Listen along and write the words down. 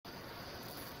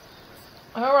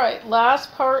All right,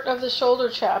 last part of the shoulder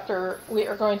chapter, we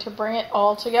are going to bring it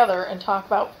all together and talk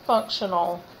about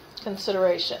functional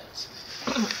considerations.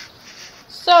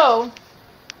 So,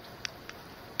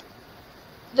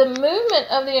 the movement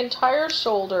of the entire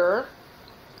shoulder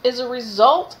is a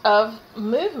result of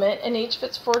movement in each of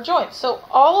its four joints. So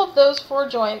all of those four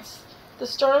joints, the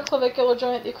sternoclavicular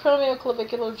joint, the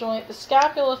acromioclavicular joint, the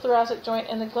scapulothoracic joint,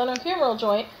 and the glenohumeral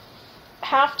joint,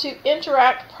 have to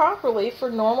interact properly for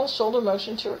normal shoulder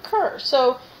motion to occur.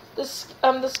 So the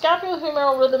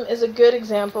scapulohumeral rhythm is a good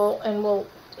example, and we'll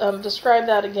describe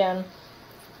that again.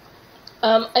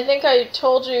 I think I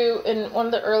told you in one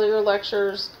of the earlier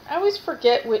lectures, I always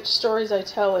forget which stories I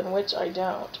tell and which I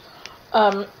don't,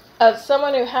 of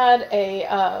someone who had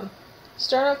a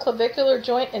sternoclavicular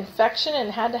joint infection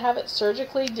and had to have it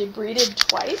surgically debrided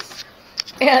twice.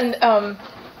 And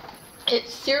it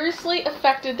seriously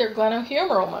affected their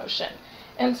glenohumeral motion.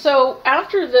 And so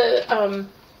after the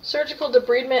surgical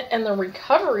debridement and the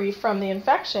recovery from the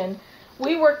infection,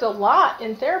 we worked a lot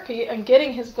in therapy on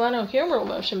getting his glenohumeral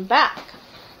motion back.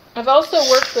 I've also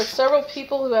worked with several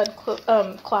people who had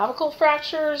clavicle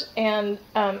fractures and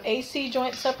AC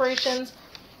joint separations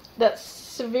that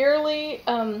severely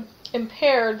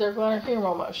impaired their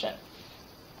glenohumeral motion.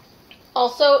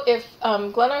 Also, if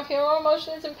glenohumeral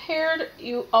motion is impaired,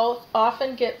 you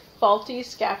often get faulty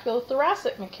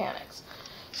scapulothoracic mechanics.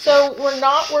 So we're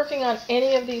not working on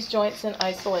any of these joints in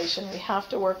isolation. We have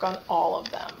to work on all of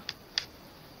them.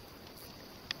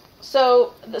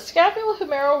 So the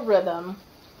scapulohumeral rhythm,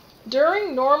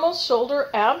 during normal shoulder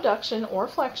abduction or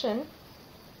flexion,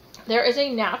 there is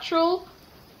a natural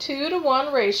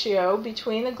 2-to-1 ratio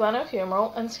between the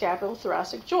glenohumeral and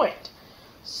scapulothoracic joint.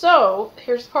 So,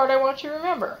 here's the part I want you to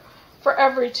remember. For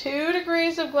every 2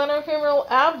 degrees of glenohumeral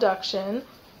abduction,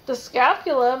 the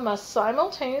scapula must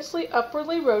simultaneously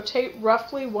upwardly rotate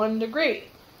roughly 1 degree.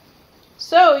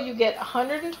 So, you get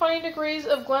 120 degrees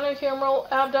of glenohumeral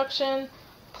abduction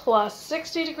plus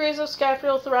 60 degrees of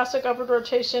scapulothoracic upward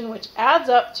rotation, which adds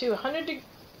up to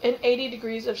 180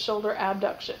 degrees of shoulder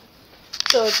abduction.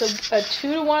 So it's a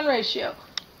 2-to-1 ratio.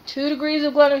 2 degrees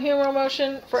of glenohumeral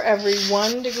motion for every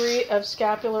 1 degree of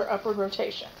scapular upward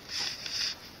rotation.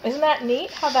 Isn't that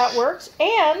neat how that works?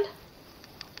 And,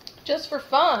 just for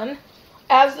fun,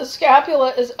 as the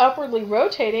scapula is upwardly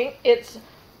rotating, it's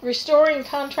restoring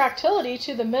contractility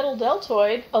to the middle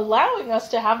deltoid, allowing us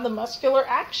to have the muscular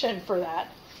action for that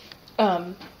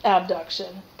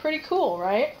abduction. Pretty cool,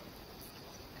 right?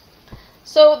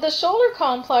 So the shoulder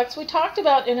complex, we talked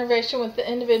about innervation with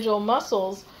the individual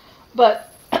muscles, but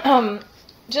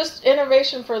just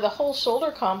innervation for the whole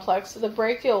shoulder complex, the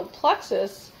brachial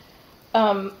plexus,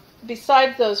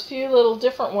 besides those few little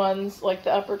different ones like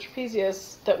the upper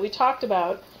trapezius that we talked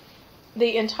about,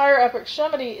 the entire upper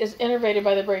extremity is innervated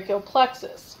by the brachial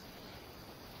plexus.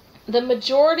 The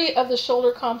majority of the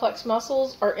shoulder complex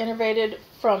muscles are innervated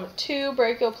from 2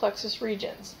 brachial plexus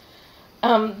regions.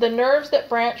 The nerves that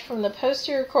branch from the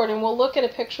posterior cord, and we'll look at a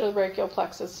picture of the brachial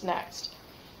plexus next.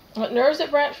 Nerves that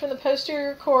branch from the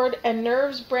posterior cord and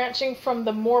nerves branching from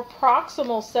the more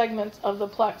proximal segments of the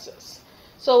plexus.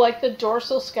 So like the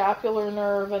dorsal scapular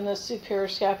nerve and the superior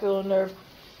scapular nerve,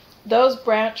 those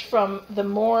branch from the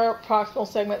more proximal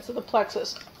segments of the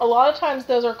plexus. A lot of times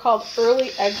those are called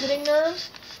early exiting nerves,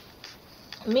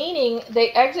 meaning they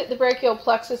exit the brachial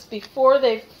plexus before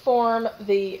they form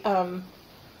the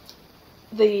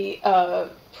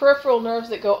peripheral nerves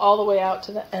that go all the way out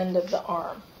to the end of the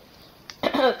arm.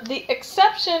 The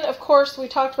exception, of course, we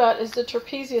talked about is the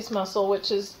trapezius muscle,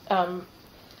 which is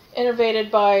innervated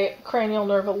by cranial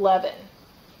nerve 11.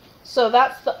 So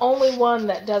that's the only one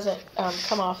that doesn't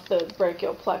come off the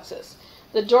brachial plexus.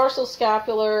 The dorsal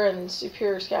scapular and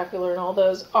superior scapular and all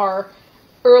those are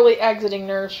early exiting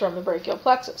nerves from the brachial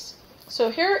plexus. So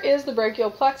here is the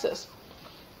brachial plexus.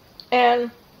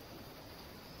 And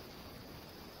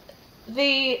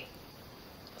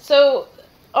so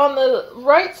on the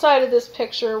right side of this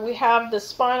picture, we have the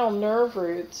spinal nerve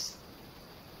roots,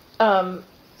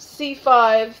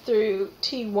 C5 through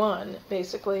T1,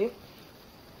 basically.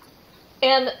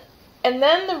 And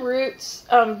then the roots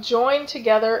join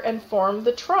together and form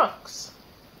the trunks.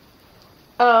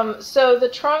 So the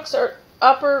trunks are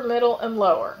upper, middle, and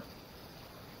lower.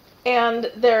 And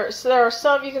there are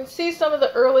some, you can see some of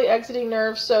the early exiting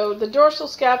nerves. So the dorsal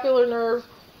scapular nerve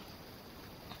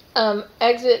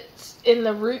exits in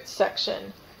the root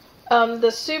section.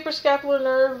 The suprascapular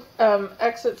nerve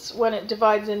exits when it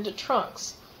divides into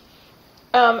trunks.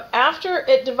 After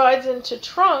it divides into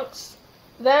trunks,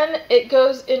 then it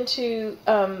goes into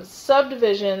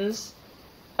subdivisions,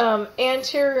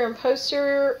 anterior and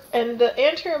posterior, and the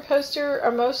anterior and posterior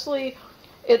are mostly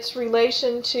its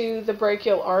relation to the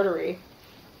brachial artery.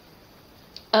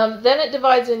 Then it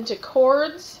divides into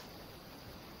cords,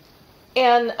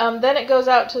 and then it goes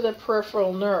out to the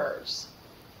peripheral nerves.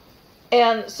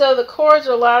 And so the cords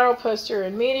are lateral, posterior,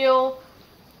 and medial,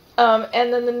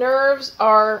 and then the nerves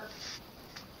are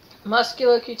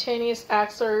musculocutaneous,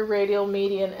 axillary, radial,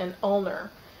 median, and ulnar.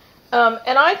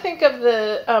 And I think of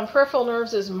the peripheral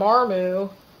nerves as MARMU.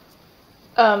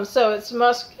 So it's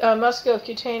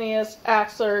musculocutaneous,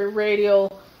 axillary,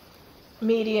 radial,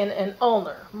 median, and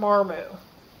ulnar, MARMU.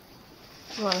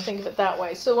 If you want to think of it that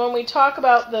way. So when we talk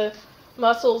about the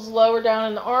muscles lower down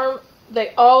in the arm,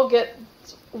 they all get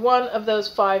one of those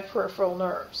 5 peripheral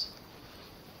nerves.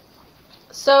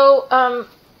 So I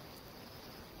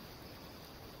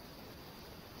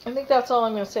think that's all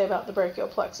I'm going to say about the brachial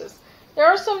plexus. There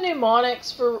are some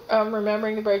mnemonics for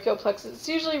remembering the brachial plexus. It's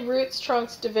usually roots,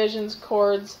 trunks, divisions,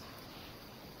 cords.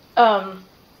 I'm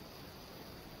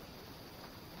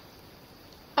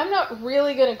not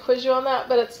really going to quiz you on that,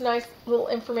 but it's nice little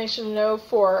information to know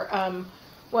for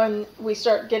when we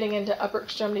start getting into upper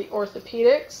extremity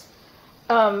orthopedics.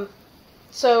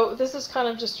 So this is kind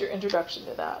of just your introduction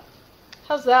to that.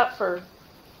 How's that for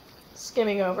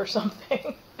skimming over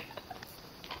something?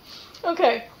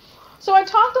 Okay, so I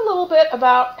talked a little bit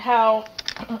about how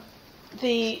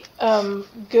the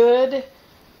good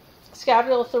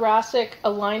scapulothoracic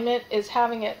alignment is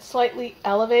having it slightly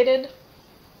elevated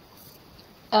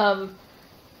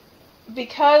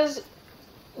because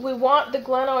we want the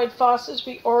glenoid fossa to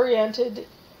be oriented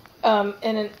in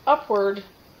an upward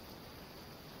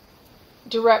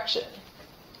direction.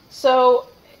 So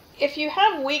if you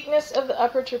have weakness of the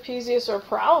upper trapezius or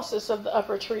paralysis of the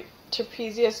upper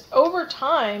trapezius, over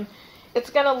time it's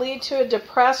going to lead to a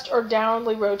depressed or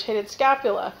downwardly rotated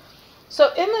scapula.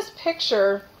 So in this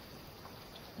picture,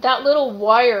 that little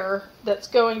wire that's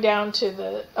going down to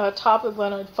the top of the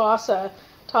glenoid fossa,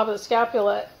 top of the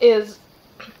scapula, is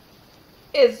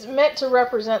meant to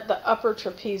represent the upper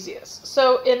trapezius.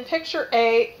 So in picture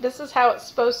A, this is how it's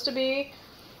supposed to be.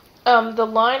 The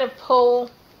line of pull,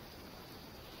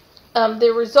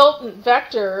 the resultant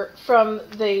vector from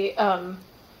the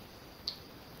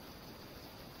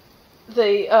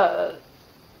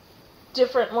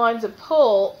different lines of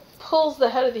pull pulls the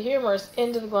head of the humerus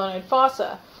into the glenoid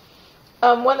fossa.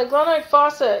 When the glenoid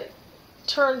fossa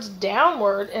turns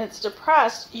downward and it's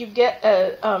depressed, you get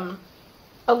a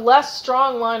less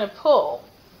strong line of pull.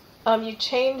 You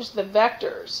change the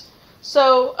vectors.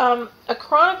 So a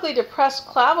chronically depressed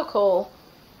clavicle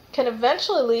can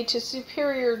eventually lead to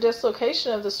superior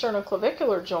dislocation of the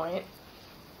sternoclavicular joint.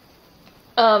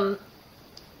 And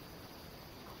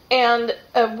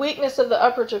a weakness of the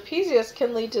upper trapezius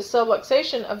can lead to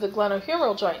subluxation of the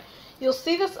glenohumeral joint. You'll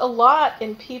see this a lot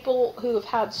in people who have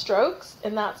had strokes,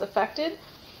 and that's affected.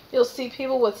 You'll see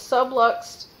people with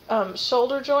subluxed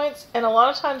shoulder joints, and a lot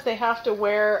of times they have to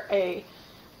wear a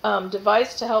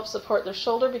device to help support their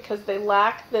shoulder because they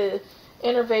lack the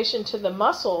innervation to the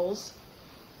muscles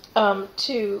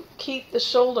to keep the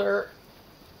shoulder,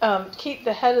 keep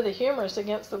the head of the humerus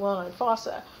against the glenoid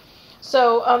fossa.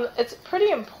 So it's pretty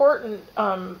important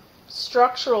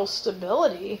structural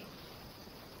stability,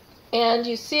 and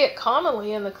you see it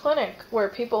commonly in the clinic where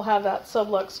people have that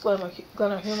subluxed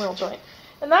glenohumeral joint.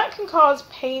 And that can cause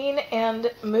pain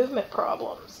and movement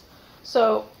problems.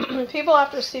 So people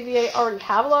after CVA already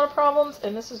have a lot of problems,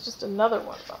 and this is just another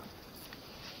one of them.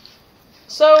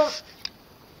 So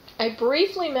I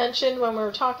briefly mentioned when we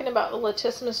were talking about the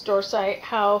latissimus dorsi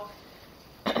how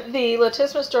the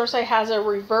latissimus dorsi has a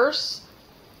reversal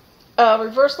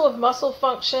of muscle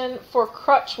function for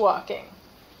crutch walking.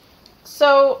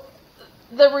 So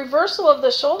the reversal of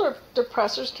the shoulder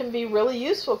depressors can be really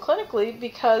useful clinically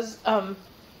because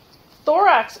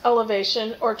thorax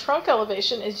elevation or trunk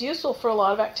elevation is useful for a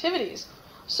lot of activities.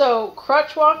 So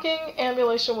crutch walking,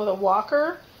 ambulation with a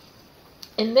walker.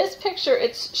 In this picture,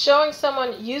 it's showing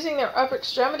someone using their upper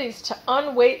extremities to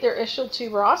unweight their ischial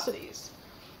tuberosities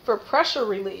for pressure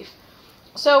relief.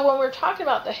 So when we were talking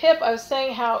about the hip, I was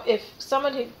saying how if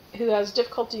someone who has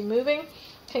difficulty moving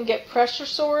can get pressure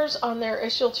sores on their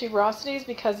ischial tuberosities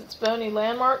because it's bony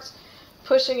landmarks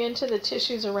pushing into the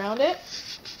tissues around it.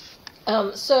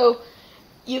 So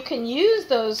you can use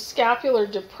those scapular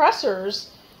depressors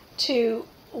to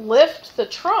lift the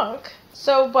trunk.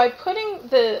 So by putting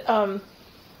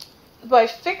by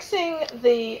fixing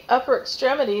the upper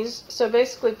extremities, so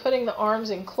basically putting the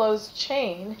arms in closed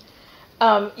chain,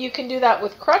 you can do that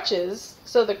with crutches.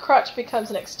 So the crutch becomes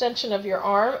an extension of your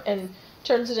arm and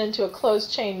turns it into a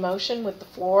closed chain motion with the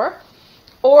floor.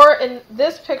 Or in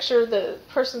this picture, the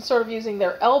person's sort of using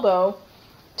their elbow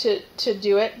to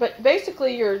do it, but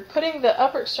basically you're putting the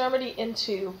upper extremity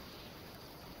into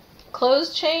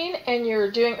closed chain and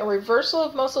you're doing a reversal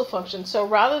of muscle function. So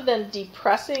rather than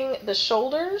depressing the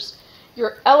shoulders,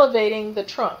 you're elevating the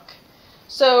trunk.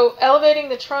 So elevating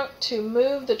the trunk to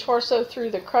move the torso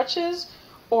through the crutches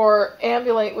or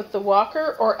ambulate with the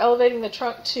walker, or elevating the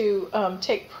trunk to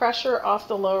take pressure off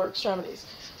the lower extremities.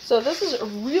 So this is a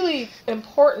really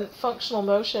important functional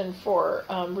motion for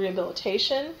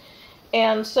rehabilitation.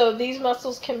 And so these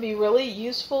muscles can be really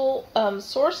useful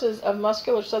sources of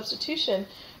muscular substitution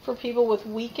for people with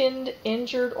weakened,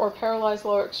 injured, or paralyzed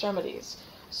lower extremities.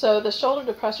 So the shoulder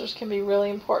depressors can be really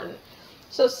important.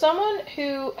 So someone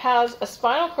who has a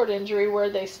spinal cord injury where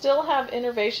they still have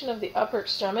innervation of the upper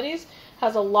extremities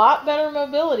has a lot better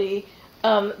mobility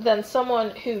than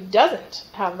someone who doesn't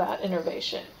have that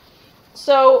innervation.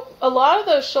 So a lot of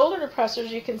those shoulder depressors,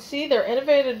 you can see they're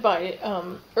innervated by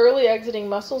early exiting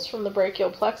muscles from the brachial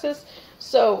plexus.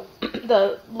 So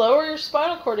the lower your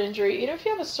spinal cord injury, even if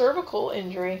you have a cervical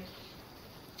injury,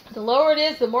 the lower it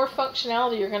is, the more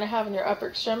functionality you're going to have in your upper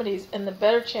extremities and the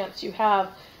better chance you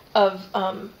have of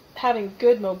having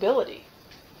good mobility.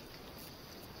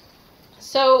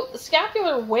 So the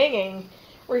scapular winging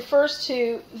refers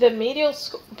to the medial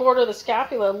border of the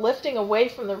scapula lifting away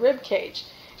from the rib cage,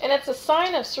 and it's a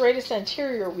sign of serratus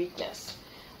anterior weakness.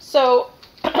 So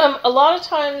a lot of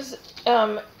times,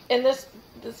 in this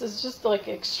is just like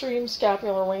extreme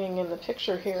scapular winging in the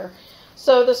picture here.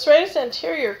 So the serratus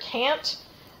anterior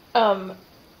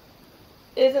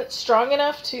isn't strong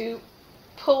enough to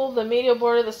pull the medial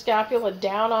border of the scapula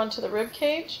down onto the rib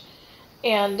cage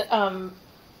and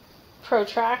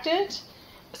protract it.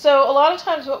 So a lot of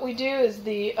times what we do is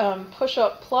the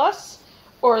push-up plus,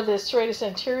 or the serratus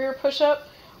anterior push-up,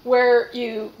 where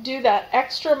you do that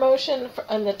extra motion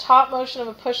and the top motion of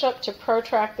a push-up to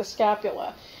protract the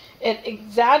scapula. It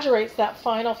exaggerates that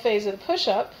final phase of the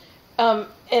push-up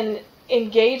and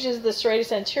engages the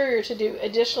serratus anterior to do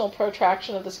additional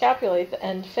protraction of the scapula at the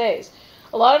end phase.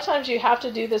 A lot of times you have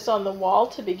to do this on the wall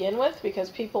to begin with because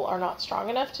people are not strong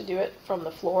enough to do it from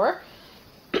the floor.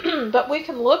 But we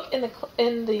can look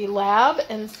in the lab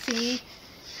and see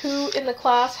who in the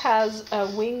class has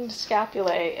winged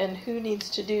scapulae and who needs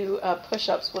to do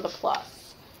push-ups with a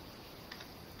plus.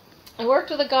 I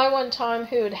worked with a guy one time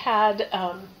who had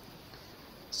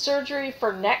surgery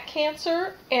for neck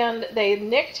cancer, and they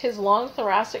nicked his long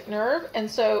thoracic nerve, and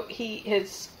so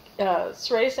his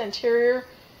serratus anterior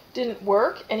didn't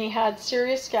work, and he had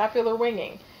serious scapular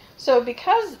winging. So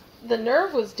because the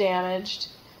nerve was damaged,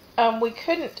 we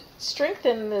couldn't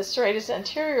strengthen the serratus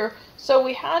anterior, so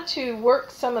we had to work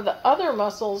some of the other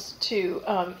muscles to,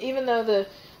 even though the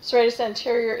serratus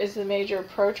anterior is the major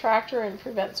protractor and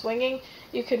prevents winging,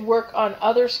 you could work on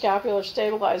other scapular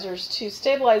stabilizers to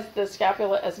stabilize the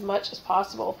scapula as much as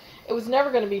possible. It was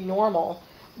never going to be normal,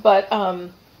 but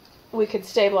we could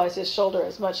stabilize his shoulder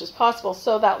as much as possible.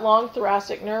 So that long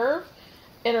thoracic nerve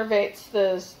innervates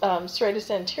the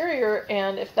serratus anterior,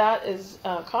 and if that is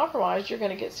compromised, you're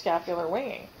going to get scapular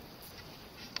winging.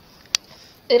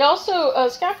 It also,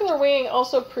 scapular winging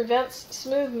also prevents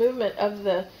smooth movement of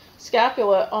the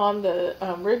scapula on the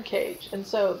rib cage, and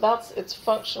so that's its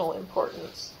functional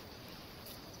importance.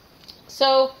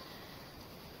 So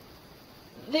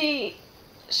the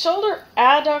shoulder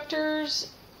adductors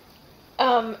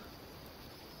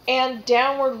and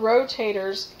downward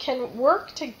rotators can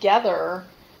work together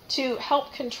to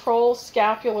help control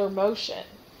scapular motion.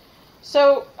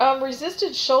 So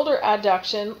resisted shoulder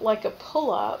adduction, like a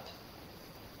pull-up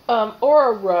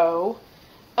or a row,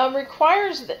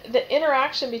 requires the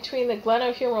interaction between the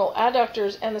glenohumeral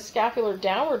adductors and the scapular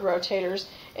downward rotators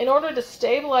in order to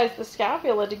stabilize the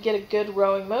scapula to get a good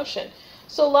rowing motion.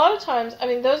 So a lot of times, I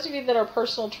mean, those of you that are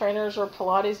personal trainers or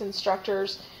Pilates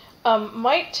instructors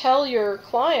might tell your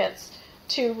clients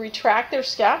to retract their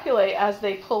scapulae as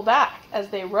they pull back, as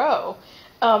they row.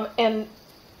 And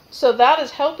so that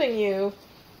is helping you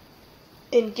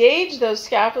engage those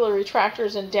scapular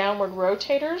retractors and downward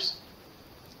rotators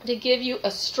to give you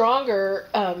a stronger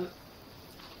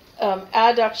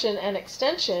adduction and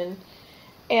extension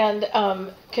and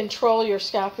control your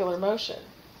scapular motion.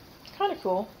 Kind of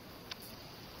cool.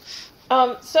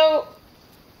 So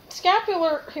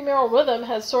scapular humeral rhythm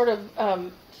has sort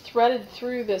of threaded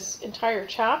through this entire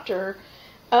chapter.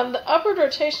 The upward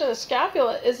rotation of the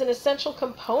scapula is an essential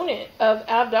component of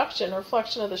abduction or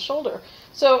flexion of the shoulder.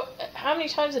 So how many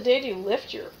times a day do you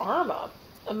lift your arm up?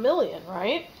 1 million,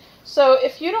 right? So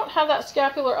if you don't have that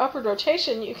scapular upward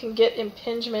rotation, you can get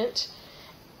impingement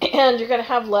and you're going to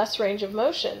have less range of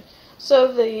motion.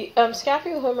 So the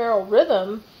scapulohumeral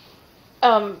rhythm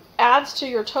adds to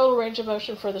your total range of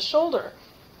motion for the shoulder.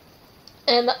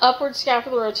 And the upward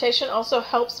scapular rotation also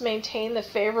helps maintain the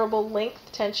favorable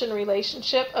length-tension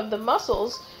relationship of the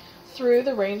muscles through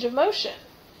the range of motion.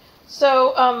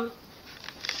 So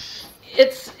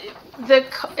it's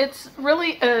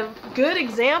really a good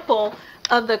example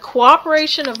of the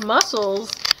cooperation of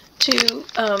muscles to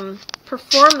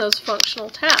perform those functional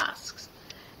tasks.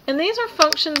 And these are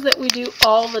functions that we do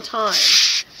all the time.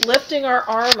 Lifting our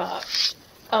arm up,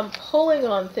 pulling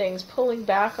on things, pulling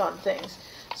back on things.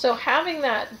 So having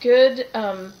that good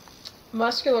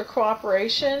muscular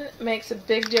cooperation makes a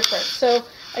big difference. So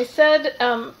I said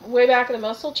way back in the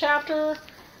muscle chapter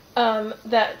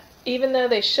that even though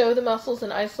they show the muscles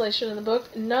in isolation in the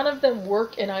book, none of them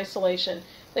work in isolation.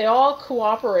 They all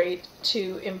cooperate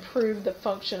to improve the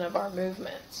function of our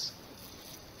movements.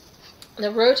 The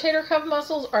rotator cuff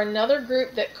muscles are another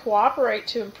group that cooperate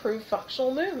to improve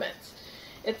functional movements.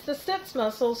 It's the sits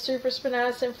muscles,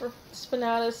 supraspinatus,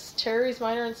 infraspinatus, teres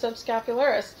minor, and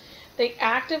subscapularis. They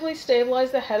actively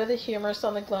stabilize the head of the humerus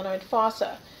on the glenoid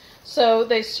fossa. So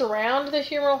they surround the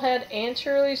humeral head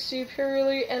anteriorly,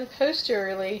 superiorly, and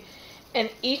posteriorly, and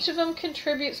each of them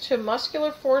contributes to a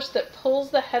muscular force that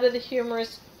pulls the head of the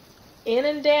humerus in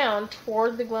and down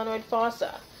toward the glenoid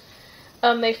fossa.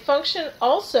 They function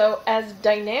also as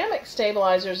dynamic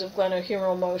stabilizers of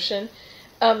glenohumeral motion,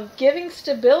 giving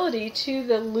stability to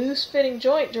the loose-fitting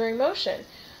joint during motion.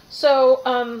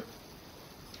 So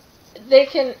they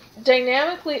can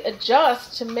dynamically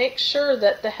adjust to make sure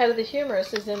that the head of the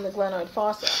humerus is in the glenoid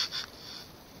fossa.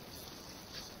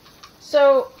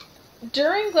 So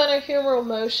during glenohumeral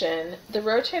motion, the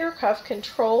rotator cuff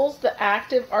controls the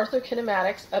active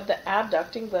arthrokinematics of the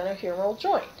abducting glenohumeral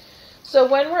joint. So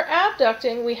when we're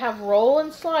abducting, we have roll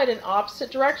and slide in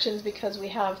opposite directions because we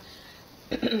have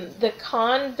the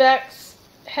convex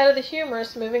head of the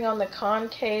humerus moving on the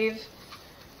concave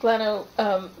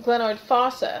glenoid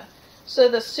fossa. So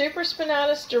the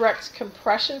supraspinatus directs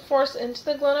compression force into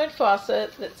the glenoid fossa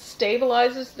that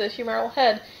stabilizes the humeral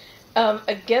head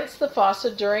against the fossa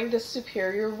during the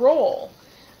superior roll.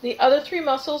 The other three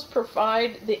muscles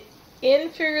provide the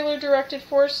inferiorly directed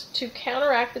force to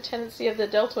counteract the tendency of the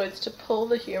deltoids to pull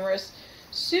the humerus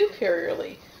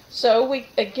superiorly. So we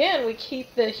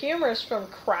keep the humerus from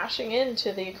crashing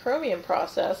into the acromion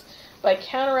process by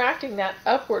counteracting that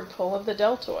upward pull of the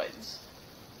deltoids.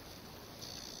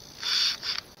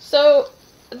 So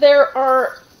there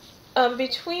are,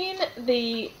 between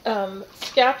the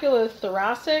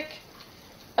scapulothoracic,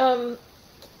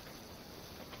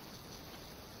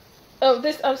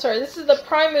 this is the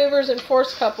prime movers and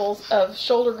force couples of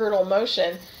shoulder girdle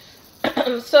motion.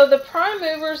 So the prime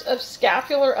movers of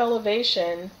scapular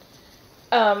elevation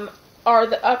are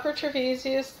the upper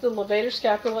trapezius, the levator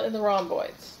scapula, and the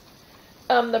rhomboids.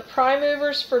 The prime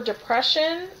movers for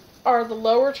depression are the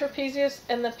lower trapezius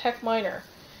and the pec minor,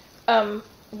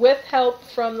 with help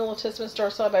from the latissimus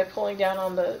dorsi by pulling down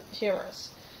on the humerus.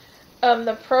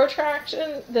 The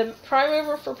prime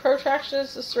mover for protraction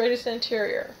is the serratus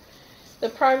anterior. The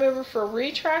prime mover for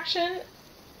retraction,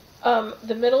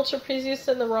 the middle trapezius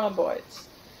and the rhomboids.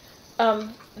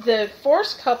 The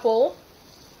force couple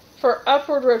for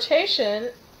upward rotation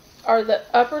are the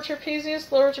upper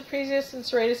trapezius, lower trapezius, and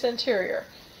serratus anterior.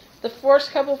 The force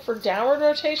couple for downward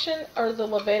rotation are the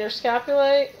levator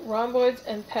scapulae, rhomboids,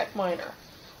 and pec minor.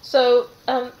 So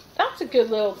that's a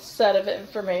good little set of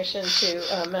information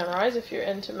to memorize if you're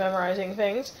into memorizing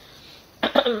things.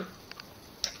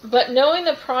 But knowing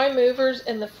the prime movers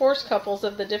and the force couples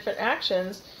of the different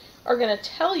actions are going to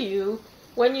tell you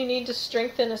when you need to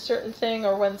strengthen a certain thing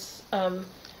or when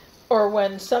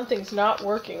something's not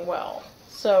working well.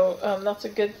 So that's a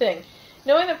good thing.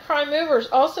 Knowing the prime movers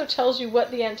also tells you what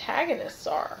the antagonists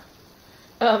are.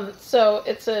 So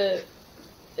it's a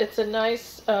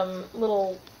nice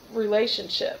little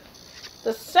relationship.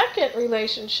 The second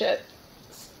relationship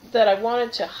that I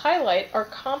wanted to highlight are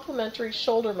complementary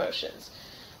shoulder motions.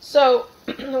 So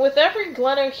with every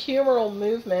glenohumeral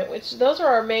movement, which those are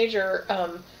our major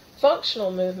functional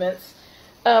movements,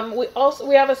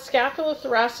 we have a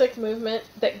scapulothoracic movement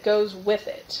that goes with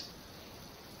it.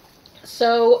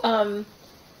 So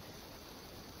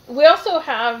we also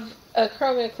have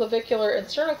acromioclavicular and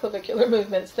sternoclavicular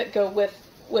movements that go with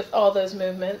all those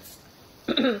movements.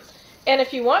 And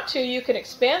if you want to, you can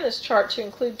expand this chart to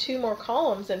include 2 more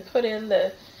columns and put in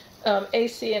the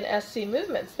AC and SC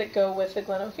movements that go with the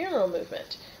glenohumeral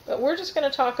movement. But we're just going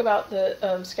to talk about the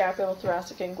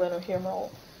scapulothoracic and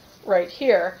glenohumeral right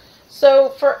here. So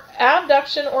for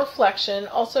abduction or flexion,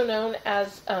 also known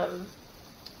as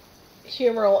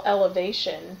humeral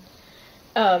elevation,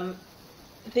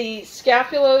 the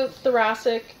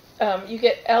scapulothoracic, you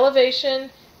get elevation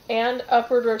and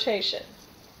upward rotation.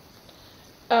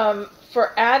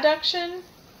 For adduction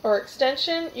or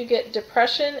extension, you get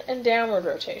depression and downward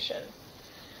rotation.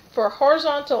 For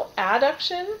horizontal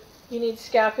adduction, you need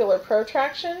scapular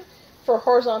protraction. For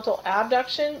horizontal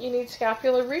abduction, you need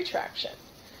scapular retraction.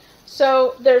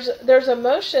 So there's a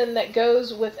motion that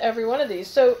goes with every one of these.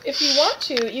 So if you want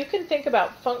to, you can think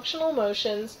about functional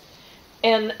motions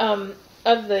and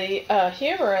of the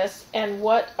humerus and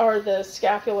what are the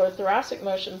scapular thoracic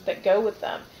motions that go with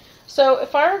them. So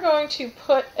if I were going to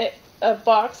put a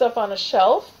box up on a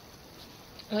shelf,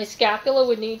 my scapula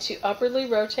would need to upwardly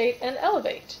rotate and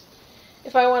elevate.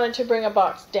 If I wanted to bring a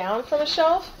box down from a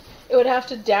shelf, it would have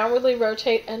to downwardly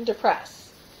rotate and depress.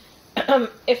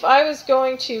 If I was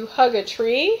going to hug a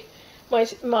tree, my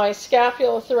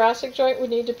scapulothoracic joint would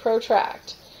need to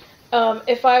protract.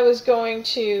 If I was going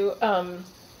to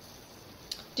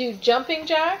do jumping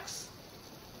jacks,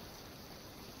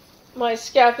 my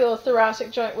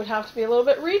scapulothoracic joint would have to be a little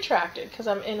bit retracted because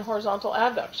I'm in horizontal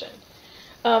abduction.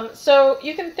 So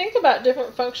you can think about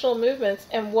different functional movements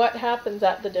and what happens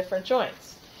at the different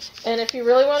joints. And if you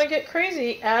really want to get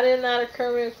crazy, add in that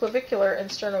acromioclavicular and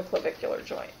sternoclavicular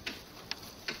joint.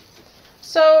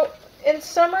 So, in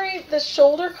summary, the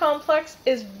shoulder complex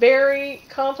is very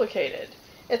complicated.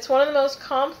 It's one of the most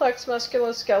complex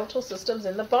musculoskeletal systems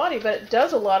in the body, but it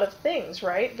does a lot of things,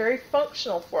 right? Very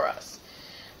functional for us.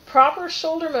 Proper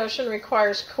shoulder motion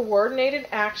requires coordinated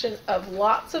action of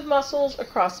lots of muscles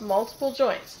across multiple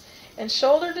joints. And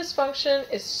shoulder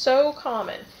dysfunction is so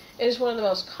common. It is one of the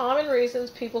most common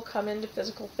reasons people come into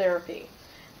physical therapy.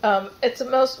 It's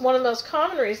one of the most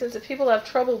common reasons that people have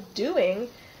trouble doing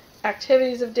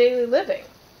activities of daily living.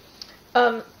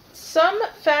 Some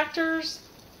factors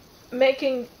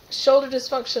making shoulder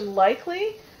dysfunction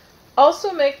likely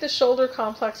also make the shoulder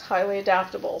complex highly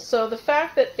adaptable. So the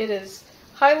fact that it is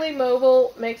highly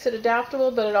mobile makes it adaptable,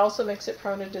 but it also makes it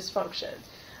prone to dysfunction.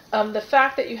 The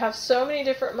fact that you have so many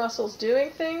different muscles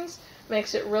doing things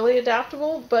makes it really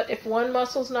adaptable, but if one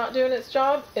muscle's not doing its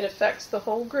job, it affects the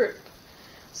whole group.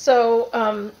 So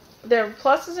there are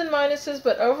pluses and minuses,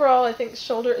 but overall I think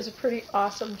shoulder is a pretty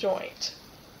awesome joint.